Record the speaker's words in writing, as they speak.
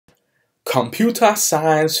Computer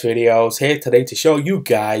science videos here today to show you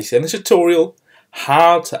guys in this tutorial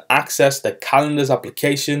how to access the calendars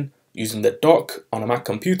application using the dock on a Mac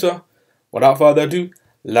computer. Without further ado,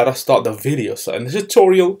 let us start the video. So in this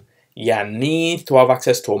tutorial, you need to have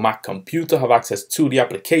access to a Mac computer, have access to the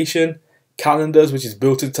application calendars, which is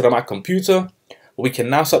built into the Mac computer. We can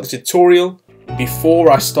now start the tutorial.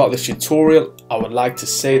 Before I start this tutorial, I would like to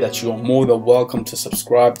say that you are more than welcome to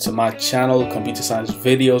subscribe to my channel, Computer Science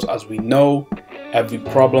Videos. As we know, every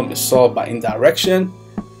problem is solved by indirection.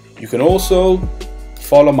 You can also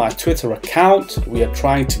follow my Twitter account. We are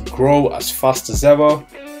trying to grow as fast as ever.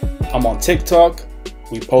 I'm on TikTok.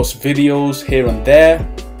 We post videos here and there.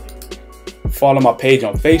 Follow my page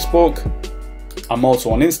on Facebook. I'm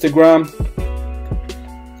also on Instagram.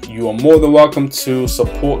 You are more than welcome to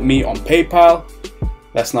support me on PayPal.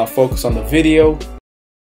 Let's now focus on the video.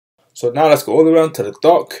 So now let's go all the way around to the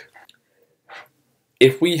dock.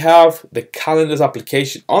 If we have the calendars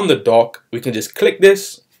application on the dock, we can just click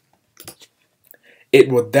this. It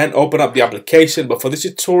will then open up the application, but for this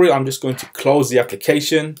tutorial, I'm just going to close the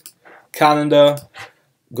application, calendar,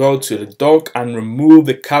 go to the dock and remove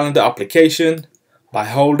the calendar application by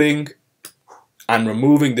holding and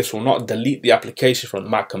removing. This will not delete the application from the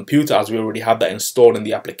Mac computer as we already have that installed in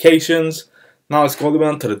the applications. Now let's go all the way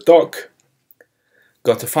down to the dock,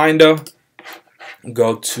 go to Finder,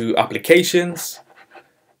 go to Applications,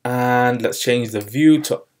 and let's change the view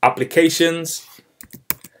to Applications,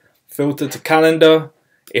 filter to Calendar.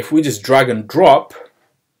 If we just drag and drop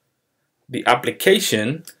the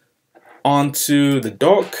application onto the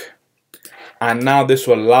dock, and now this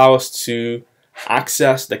will allow us to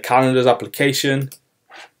access the calendars application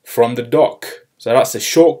from the dock. So that's a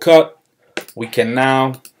shortcut. We can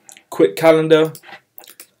now quit calendar.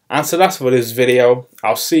 And so that's for this video.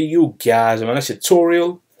 I'll see you guys in my next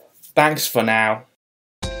tutorial. Thanks for now.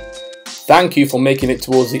 Thank you for making it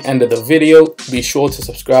towards the end of the video. Be sure to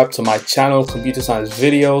subscribe to my channel, Computer Science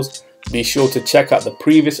Videos. Be sure to check out the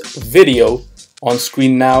previous video on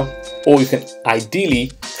screen now, or you can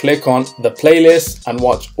ideally click on the playlist and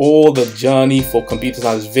watch all the journey for Computer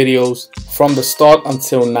Science videos from the start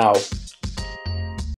until now.